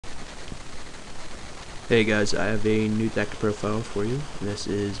Hey guys, I have a new deck profile for you. This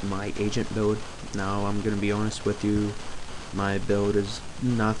is my agent build. Now I'm going to be honest with you, my build is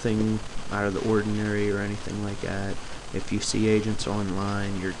nothing out of the ordinary or anything like that. If you see agents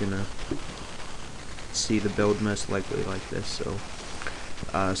online, you're going to see the build most likely like this. So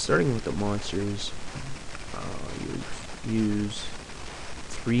starting with the monsters, you use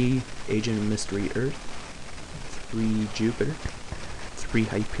 3 Agent of Mystery Earth, 3 Jupiter, 3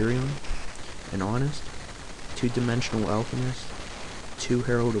 Hyperion, an Honest, 2 Dimensional Alchemist, 2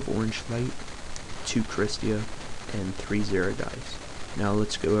 Herald of Orange Light, 2 Christia, and 3 Zeradice. Now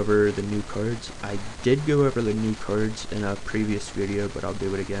let's go over the new cards. I did go over the new cards in a previous video, but I'll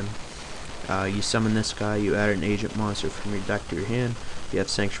do it again. You summon this guy, you add an agent monster from your deck to your hand, you have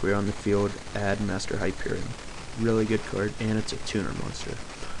Sanctuary on the field, add Master Hyperion. Really good card, and it's a tuner monster.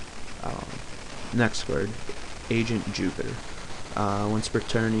 Next card, Agent Jupiter. Once per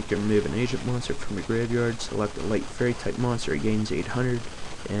turn, you can remove an agent monster from your graveyard, select a light fairy type monster, it gains 800,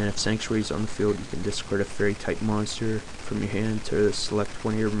 and if Sanctuary is on the field, you can discard a fairy type monster from your hand to select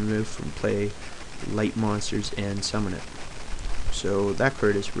one of your remove from play light monsters and summon it. So that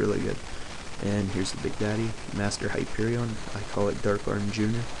card is really good. And here's the big daddy, Master Hyperion. I call it Dark Arm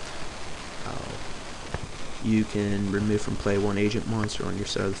Junior. You can remove from play one agent monster on your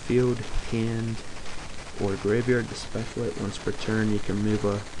side of the field, hand, or graveyard to special it. Once per turn, you can remove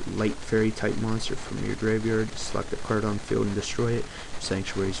a light fairy type monster from your graveyard, select a card on field and destroy it. If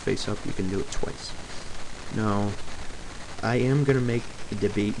Sanctuary's face up, you can do it twice. Now, I am going to make a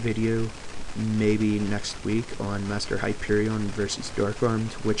debate video maybe next week on Master Hyperion versus Dark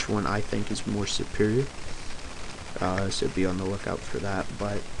Armed, which one I think is more superior. So be on the lookout for that.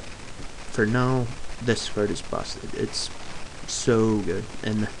 But for now, this card is busted. It's so good.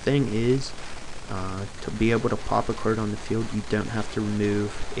 And the thing is, to be able to pop a card on the field, you don't have to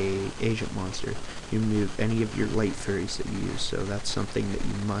remove a agent monster. You remove any of your light fairies that you use, so that's something that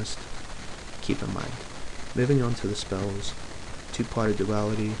you must keep in mind. Moving on to the spells, 2 Potted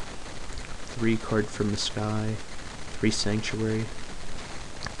Duality, 3 Card from the Sky, 3 Sanctuary,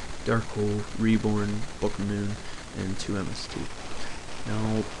 Dark Hole, Reborn, Book of Moon, and 2 MST.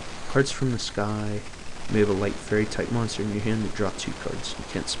 Now, cards from the sky, move a light fairy type monster in your hand to draw 2 cards. You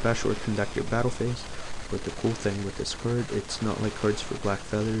can't special or conduct your battle phase, but the cool thing with this card, it's not like cards for Black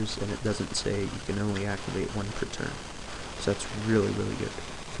Feathers, and it doesn't say you can only activate 1 per turn. So that's really, really good.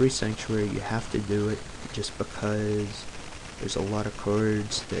 3 Sanctuary, you have to do it just because there's a lot of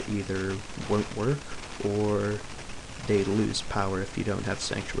cards that either won't work or they lose power if you don't have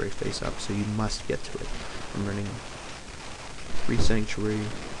Sanctuary face up, so you must get to it. I'm running 3 Sanctuary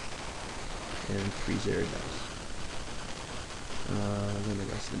and 3 Zeradice. Then the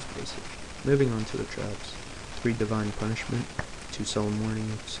rest is basic. Moving on to the traps. 3 Divine Punishment, 2 Solemn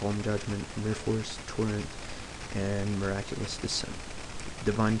Warning, Solemn Judgment, Mirror Force, Torrent, and Miraculous Descent.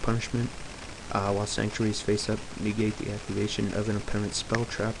 Divine Punishment, while Sanctuary is face up, negate the activation of an opponent's spell,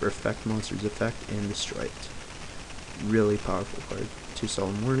 trap, or effect monster's effect and destroy it. Really powerful card. 2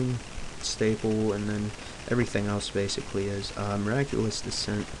 Solemn Warning, staple, and then everything else basically is. Miraculous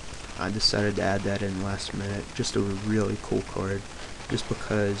Descent, I decided to add that in last minute. Just a really cool card, just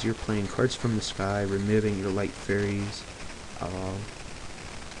because you're playing cards from the sky, removing your light fairies,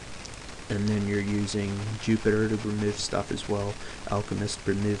 and then you're using Jupiter to remove stuff as well. Alchemist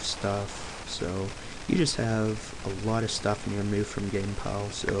removes stuff, so you just have a lot of stuff in your remove from game pile.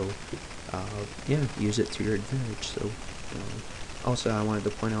 So yeah, use it to your advantage. So also, I wanted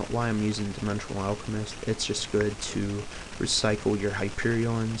to point out why I'm using Dimensional Alchemist. It's just good to recycle your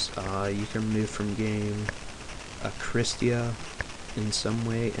Hyperions. You can remove from game a Christia in some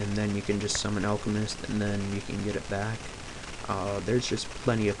way, and then you can just summon Alchemist, and then you can get it back. There's just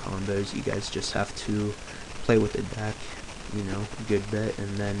plenty of combos. You guys just have to play with the deck, a good bit,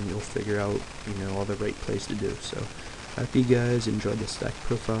 and then you'll figure out, all the right plays to do. So, I hope you guys enjoyed this deck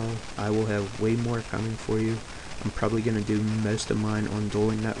profile. I will have way more coming for you. I'm probably going to do most of mine on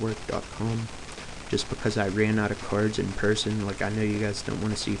duelingnetwork.com, just because I ran out of cards in person. Like, I know you guys don't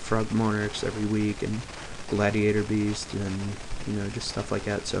want to see Frog Monarchs every week and Gladiator Beast and, just stuff like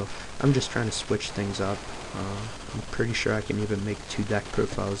that. So I'm just trying to switch things up. I'm pretty sure I can even make 2 deck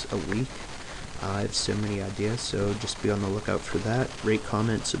profiles a week. I have so many ideas, so just be on the lookout for that. Rate,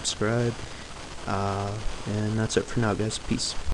 comment, subscribe, and that's it for now, guys. Peace.